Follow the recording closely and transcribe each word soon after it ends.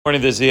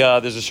Morning. There's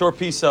a short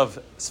piece of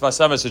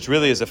Sfas, which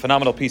really is a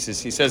phenomenal piece.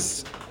 He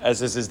says,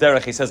 as is his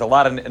derech, he says a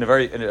lot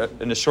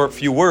in a short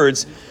few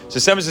words. So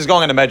Semes is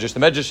going on the Medrash. The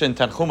Medrash in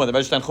Tanchuma. The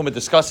Medrash Tanchuma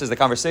discusses the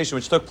conversation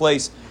which took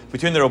place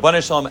between the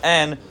Rabbanei Shalom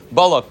and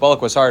Balak.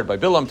 Balak was hired by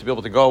Bilam to be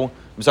able to go.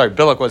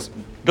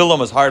 Bilam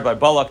was hired by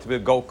Balak to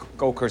go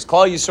curse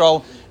Klal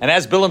Yisrael. And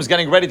as Bilam is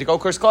getting ready to go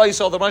curse Klal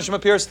Yisrael, the Rabbanei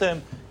Shalom appears to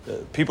him. The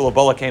people of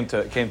Balak came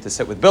to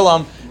sit with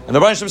Bilam, and the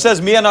Rabbanei Shalom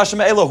says, "Mi anashim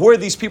elo, who are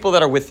these people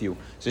that are with you?"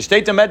 So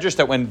state the Medrash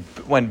that when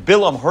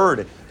Bilam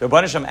heard the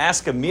Rabbanei Shalom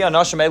ask him, "Mi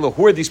anashim elo,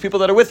 who are these people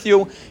that are with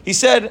you?" He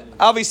said,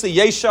 "Obviously,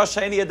 Yesha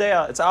Sheini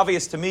Yadea." It's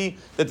obvious to me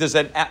that there's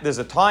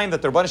a time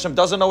that the Rabbanei Shalom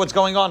doesn't know what's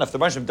going on. If the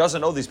Rabbanei Shalom doesn't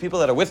know these people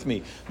that are with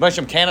me, the Rabbanei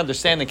Shalom can't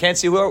understand and can't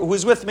see who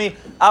is with me.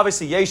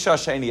 Obviously, Yesha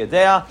Sheini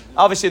Yadea.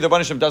 Obviously, the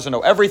Rabbanei Shalom doesn't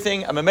know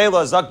everything.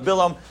 Amemela Zak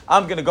Bilam.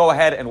 I'm going to go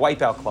ahead and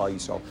wipe out Klal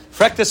Yisrael.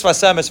 Frektes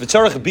vasemes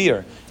v'tzorich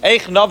bir.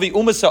 Eich navi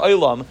umasa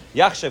olam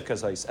yachshev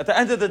kazais. At the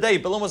end of the day,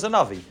 Bilam was a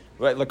navi.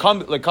 Right?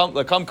 Lekam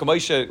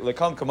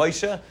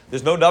Kamoisha.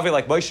 There's no navi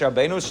like Moshe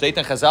Rabbeinu. State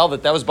in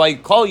Chazal that was by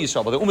Klal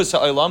Yisrael. But the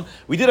umasa olam,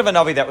 we did have a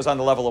navi that was on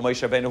the level of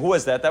Moshe Rabbeinu. Who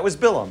was that? That was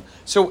Bilam.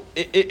 So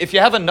if you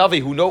have a navi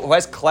who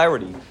has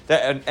clarity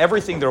that and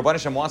everything the Rabbanei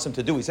Shalom wants him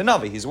to do, he's a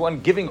navi. He's the one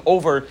giving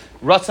over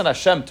Ratzon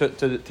Hashem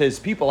to his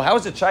people. How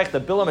is it shaykh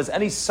that Bilam has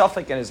any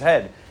suffix in his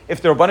head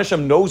if the Rabbanei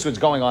Shalom knows what's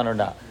going on or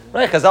not?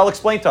 Right, because I'll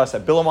explain to us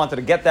that Bilam wanted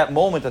to get that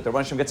moment that the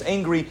Rabbanei Shalom gets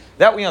angry.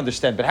 That we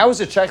understand. But how is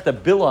it shaykh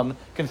that Bilam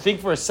can think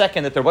for a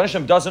second that the Rabbanei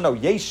Shalom doesn't know?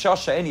 Yesh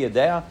shasha eni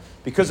yadea,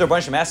 because the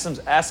Rabbanei Shalom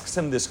asks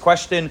him this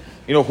question.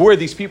 Who are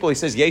these people? He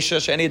says Yesh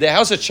shasha eni yadea.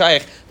 How's it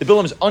shaykh that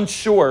Bilam is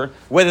unsure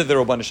whether the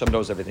Rabbanei Shalom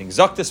knows everything?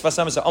 Zaktis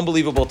Vasam is an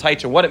unbelievable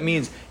taicha. What it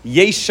means?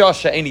 Yesh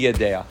shasha eni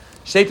yadea.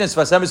 Shaitan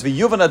Sfas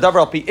v'yuvan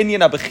adavar al pi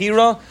inyan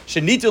abechira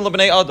shenitu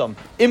lebnei adam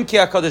imki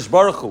hakadosh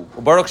baruch hu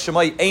ubaruch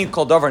shemai ein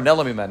kol davar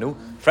nela mimenu.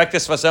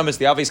 Frektes Sfas,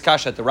 the obvious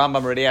kasha that the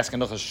Rambam already asked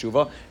in Nochas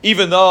Shuva.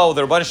 Even though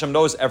the Rabbanei Shalom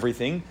knows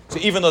everything, so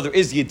even though there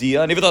is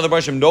yediyah, and even though the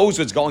Rabbanei Shalom knows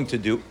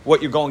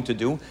what you're going to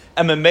do,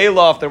 and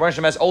memela, if the Rabbanei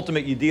Shalom has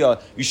ultimate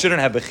yediyah, you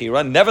shouldn't have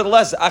bechira.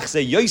 Nevertheless,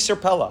 achze yoser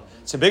pella.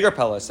 It's a bigger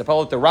pella. It's the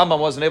pella that the Rambam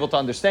wasn't able to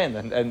understand,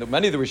 and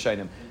many of the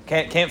Rishonim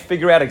can't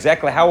figure out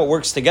exactly how it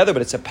works together.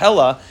 But it's a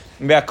pella.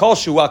 Me'akol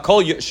shua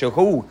kol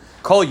shehu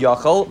kol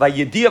yachol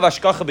va'yediyah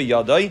v'ashkacha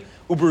b'yadai.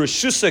 When the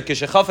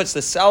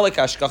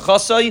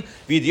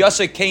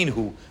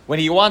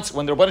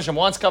Rabbanei Shalom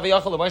wants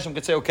Kaviyachal, the Rabbanei Shalom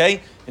could say, okay,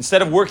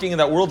 instead of working in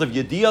that world of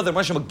Yediyah, the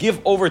Rabbanei Shalom will give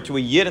over to a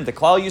Yid and to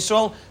Klal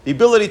Yisrael the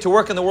ability to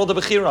work in the world of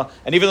Bechira.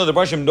 And even though the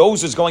Rabbanei Shalom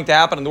knows what's going to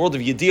happen in the world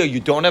of Yediyah, you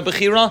don't have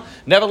Bechira.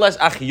 Nevertheless,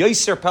 Ach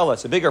Yoser Pella,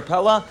 it's a bigger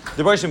Pella.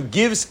 The Rabbanei Shalom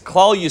gives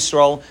Klal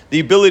Yisrael the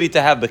ability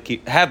to have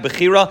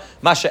Bechira.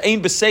 Masha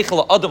Ein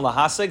B'Seichel Adam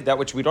Lahasig, that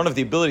which we don't have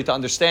the ability to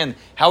understand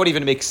how it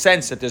even makes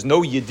sense that there's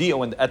no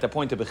Yediyah at the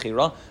point of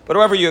Bechira.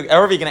 But however you're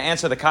going to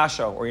answer the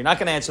kasha, or you're not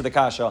going to answer the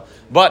kasha,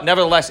 but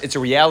nevertheless, it's a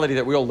reality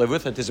that we all live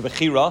with. It is a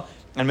bechira,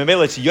 and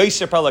memela, it's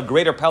yoser pella,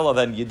 greater pella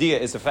than yediyah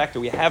is the fact that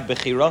we have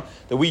bechira,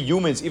 that we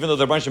humans, even though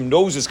the Rabbanei Shalom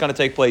knows it's going to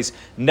take place,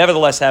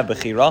 nevertheless have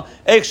bechira.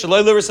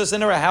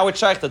 How it's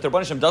shaykh that the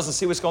Rabbanei Shalom doesn't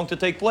see what's going to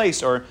take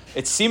place, or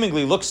it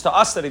seemingly looks to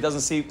us that he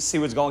doesn't see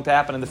what's going to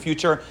happen in the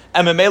future,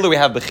 and memela we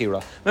have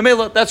bechira.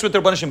 Memela, that's what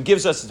the Rabbanei Shalom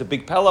gives us. It's a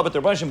big pella, but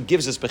the Rabbanei Shalom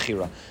gives us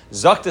bechira.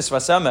 Zaktis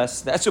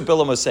vasemes, that's what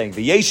Bilam was saying.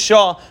 The yesh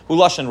shah hu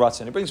lashon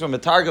ratzon. It brings from a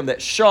targum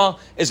that shah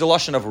is a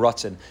lashon of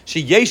ratzon. She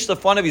yesh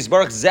lefanav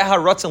yisbarach zeha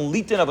ratzon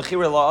litin of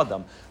bechira la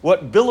adam.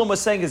 What Bilam was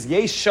saying is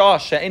yesh shah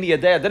she'eni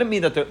yadeh. Didn't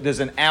mean that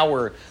there's an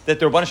hour that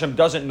the Rabbanei Shalom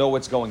doesn't know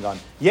what's going on.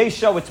 Yesh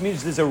shah, which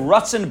means there's a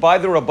ratzon by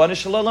the Rabbanei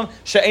Shalom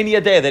she'eni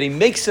yadeh, that he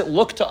makes it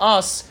look to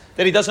us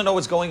that he doesn't know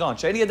what's going on.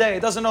 She'eni yadeh, he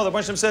doesn't know. The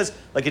Rabbanei Shalom says,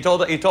 like he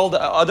told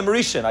Adam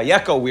Rishon,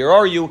 Ayeko, where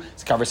are you?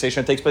 This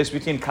conversation takes place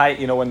between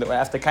Cain,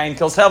 after Cain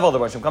kills Hevel, the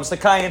Rabbanei Shalom comes to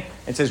Cain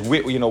and says,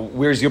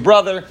 where's your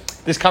brother?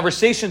 There's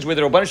conversations where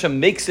the Rabbanei Shalom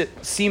makes it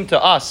seem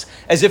to us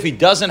as if he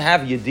doesn't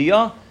have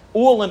yediyah,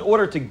 all in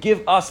order to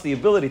give us the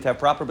ability to have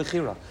proper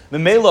bechira.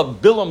 Memela,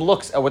 Bilam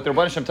looks at what the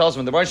Rabbanei Shalom tells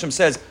him. The Rabbanei Shalom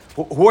says,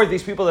 who are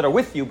these people that are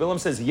with you? Bilam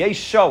says, yesh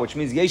shah, which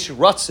means yesh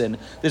ratzin.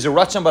 There's a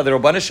ratzin by the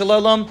Rabbanei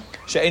Shalom,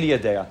 she'eni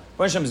yadea.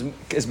 Rabbanei Shalom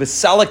is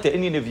besalik the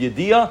Indian of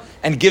yediyah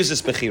and gives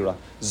us bechira.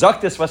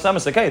 Zaktis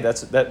vasamas, okay,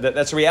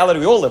 that's a reality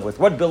we all live with.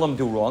 What Bilam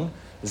do wrong?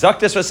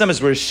 Zaktis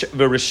vasamas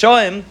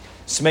v'rishaim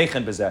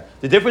smeichin b'zeh.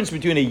 The difference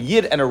between a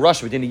yid and a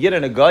rasha, between a yid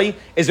and a guy,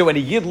 is that when a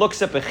yid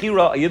looks at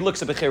bechira, a yid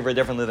looks at bechira very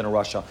differently than a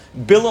rasha.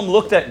 Bilam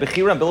looked at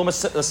bechira and Bilam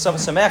was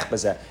samech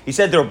b'zeh. He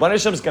said the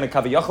Rabbanei Shalom is going to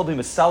kaviyachal be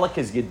mesalik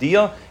his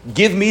yediyah,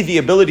 give me the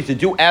ability to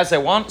do as I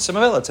want.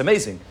 Samavela, it's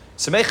amazing.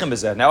 Smeichin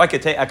b'zeh. Now I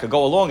could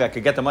go along, I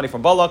could get the money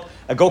from Balak,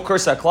 I go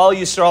curse Klal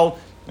Yisrael.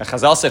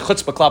 Chazal say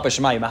chutzpah klapa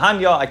shemai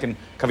mahanya. I can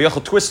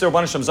kaviyachal twist the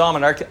Rabbanei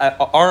Shalom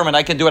arm and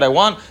I can do what I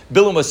want.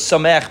 Bilam was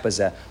samech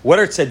b'zeh. What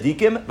are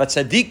tzaddikim? But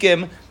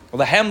tzaddikim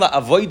lahem la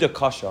avoida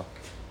kasha.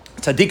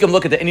 Tzaddikim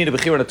look at the Inyan of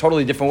Bechira in a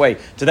totally different way.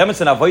 To them, it's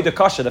an avodah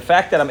kasha. The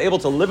fact that I'm able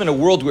to live in a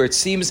world where it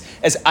seems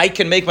as I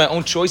can make my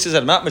own choices,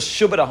 and I'm not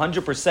meshubad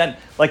 100%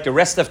 like the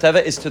rest of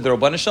Teva is to the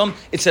Rabban Shalom,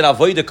 it's an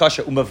avodah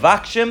kasha.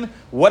 Umavakshim,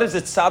 what does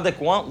a tzaddik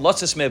want?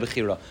 Lotzes me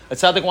Bechira. A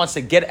tzaddik wants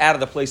to get out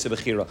of the place of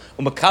Bechira.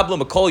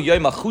 Umakabla makol yoy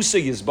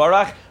machusa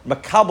yizbarach,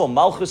 makabel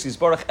malchus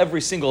yizbarach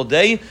every single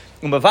day.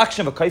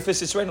 Umavakshim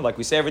v'kaifis yitzreinu, like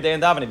we say every day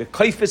in davening.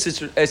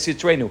 V'kaifis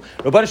yitzreinu.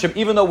 Rabban Shalom,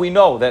 even though we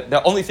know that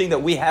the only thing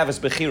that we have is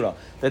Bechira,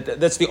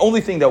 that's the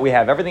only thing that we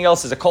have. Everything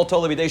else is a kol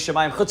tola b'dei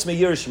shemayim, chutz me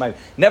yiras shemayim.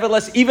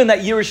 Nevertheless, even that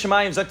yiras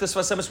shemayim, zaktas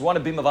vasemis, we want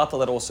to be mavatal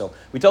that also.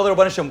 We tell the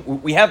Rabban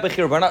Shalom, we have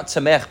Bechira, we're not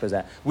tzamech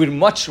b'zeh. We'd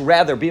much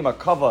rather be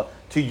makava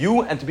to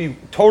you and to be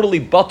totally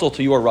bottled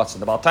to your ratzon.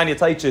 The Baal Tanya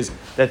teaches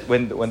that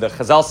when the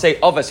Chazal say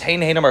avas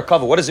hein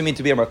markava, what does it mean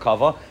to be a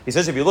markava? He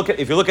says if you look at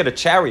a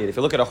chariot, if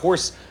you look at a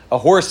horse,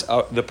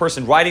 the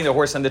person riding the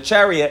horse and the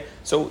chariot.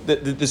 So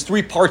there's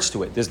three parts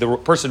to it. There's the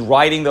person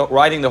riding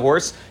the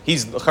horse.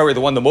 He's the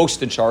one the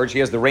most in charge. He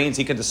has the reins.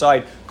 He can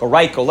decide go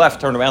right, go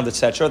left, turn around,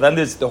 etc. Then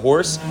there's the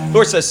horse. The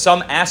horse has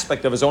some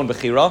aspect of his own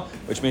bechira,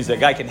 which means the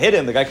guy can hit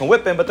him, the guy can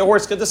whip him, but the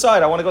horse can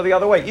decide I want to go the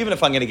other way, even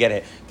if I'm going to get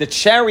hit. The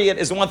chariot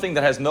is the one thing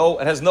that has no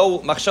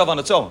machshav on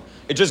its own.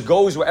 It just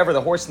goes wherever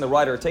the horse and the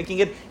rider are taking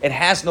it. It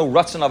has no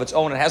ratzon of its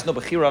own. It has no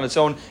bechira on its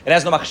own. It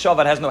has no machshav.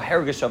 It has no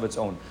hergish of its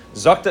own.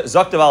 Zakta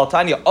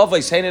v'alatanya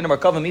avos heinen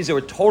markava means they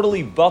were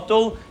totally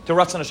batal to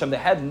ratzon Hashem. They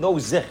had no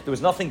zich. There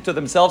was nothing to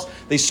themselves.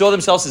 They saw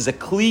themselves as a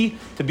kli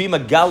to be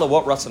magala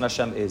what ratzon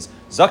Hashem is.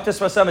 Zakta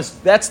Sfas is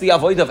that's the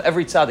avodah of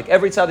every tzaddik.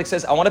 Every tzaddik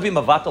says I want to be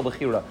mavatal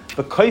bechira.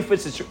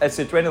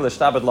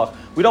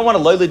 We don't want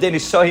to loyally deni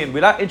soyin. We're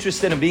not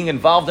interested in being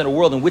involved in a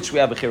world in which we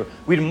have bechira.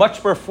 We'd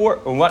much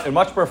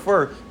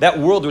prefer that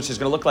world which is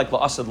going to look like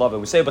la'asad lava.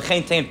 We say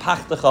b'chein tein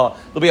pachtecha.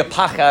 There'll be a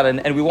pachad,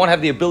 and we won't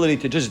have the ability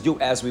to just do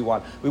as we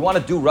want. We want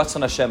to do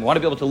ratzon Hashem. We want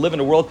to be able to live in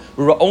a world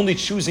where we're only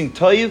choosing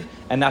toiv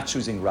and not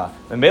choosing ra.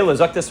 And Mela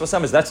Zaktes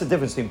Vasam is that's the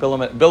difference between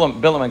Bilam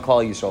and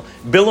Klal Yisrael.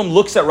 Bilam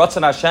looks at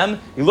ratzon Hashem.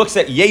 He looks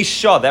at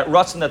Yesha, that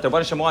ratzon that the Rebbe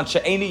Hashem wants,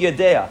 she'eni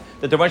yedea,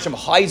 that the Rebbe Hashem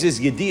hides his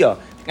yediyah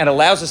and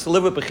allows us to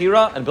live with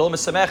Bechira, and Bilam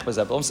is Samech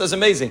B'zeh. Bilam says,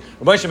 amazing.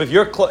 Rebbe Hashem, if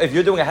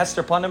you're doing a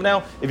Hester Panim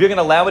now, if you're going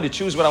to allow me to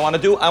choose what I want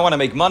to do, I want to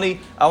make money,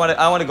 I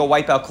want to go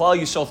wipe out Klal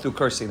Yisrael through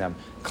cursing them.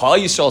 Klal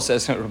Yisrael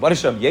says, Rebbe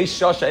Hashem,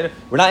 Yesha,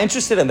 we're not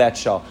interested in that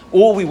Shah.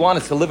 All we want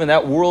is to live in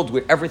that world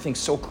where everything's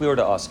so clear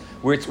to us,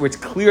 where it's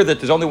clear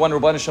that there's only one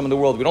Rebbe Hashem in the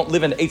world. We don't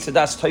live in Eitz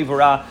Hadas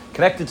Toivara,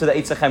 connected to the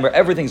Eitz Hachaim, where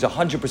everything's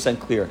 100%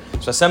 clear.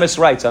 So Emes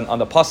writes on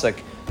the pasuk,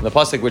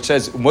 which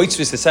says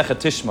Moitzvis Secha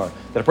Tishmar,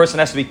 that a person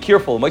has to be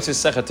careful.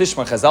 Moitzvis Secha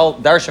Tishmar,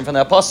 Chazal darshan from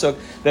that pasuk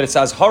that it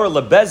says Hara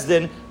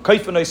lebezdin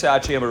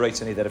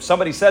that if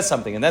somebody says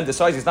something and then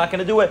decides he's not going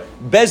to do it,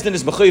 Bezdin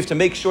is mechuyev to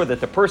make sure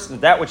that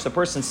that which the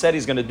person said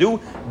he's going to do,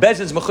 Bezdin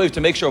is mechuyev to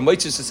make sure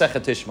Moitzis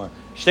Secha Tishmar.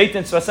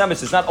 Shteitin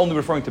Svasemis is not only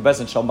referring to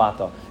Bezdin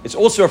Shalmata, it's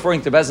also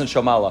referring to Bezdin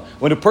Shalmala.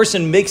 When a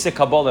person makes a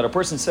Kabbalah, a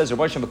person says, I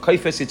want to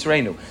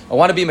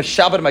be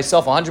Meshabed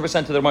myself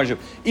 100% to the Rebbe,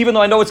 even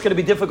though I know it's going to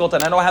be difficult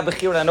and I know I have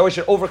Bechir and I know I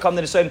should overcome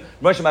the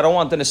Nisayin, I don't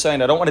want the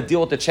Nisayin, I don't want to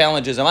deal with the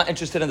challenges, I'm not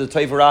interested in the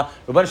Tayvara.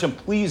 Rebbe,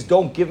 please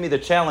don't give me the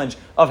challenge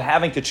of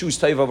having to choose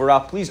Tayvara.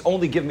 Please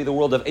only give me the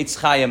world of Eitz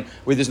Chaim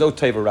where there's no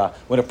Tevara.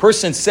 When a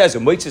person says, a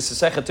person's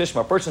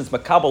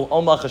Makabal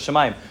Omach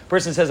HaShemayim, a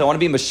person says, I want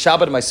to be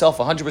Meshabed myself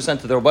 100%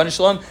 to the Rabban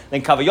Shalom,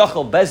 then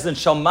Kavayachal Bezdin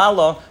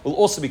Shalmala will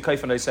also be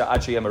Kaifan Oiseh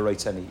Achiyem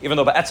Reitzeni. Even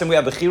though Ba'atzim we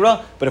have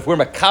Bechira, but if we're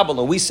Makabal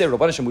and we say,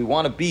 Rabban Shalom, we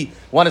want to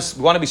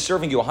be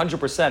serving you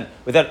 100%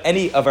 without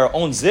any of our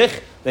own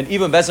zich, then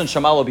even Bezdin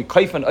Shalmala will be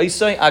Kaifan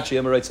Oiseh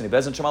Achiyem Reitzeni.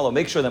 Bezdin Shalmala will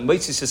make sure that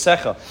Moitzi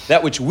Sesecha,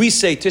 that which we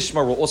say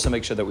Tishmar, will also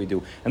make sure that we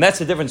do. And that's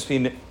the difference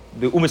between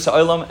the Umas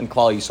Ha'olam and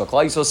Klal Yisrael.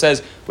 Klal Yisrael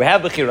says, we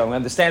have Bechira, we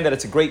understand that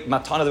it's a great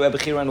matana that we have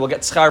Bechira, and we'll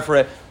get schar for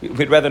it.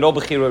 We'd rather no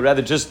Bechira, we'd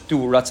rather just do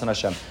Ratzon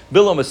Hashem.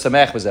 Bilam is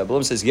Samech B'zeh.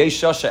 Bilam says,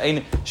 Yesha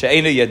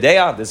she'einu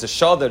yedea, there's a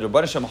Shah that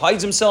Rabban Hashem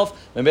hides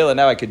himself, and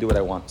now I can do what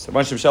I want. So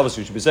Rabban Hashem Shabbos,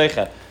 we should be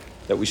zeicha,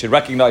 that we should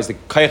recognize the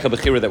Kayach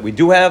Bechira that we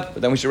do have,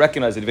 but then we should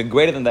recognize that even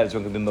greater than that is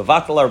when we can be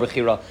Mevatel our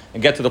Bechira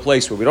and get to the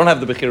place where we don't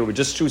have the Bechira, we're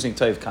just choosing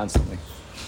Taiv constantly.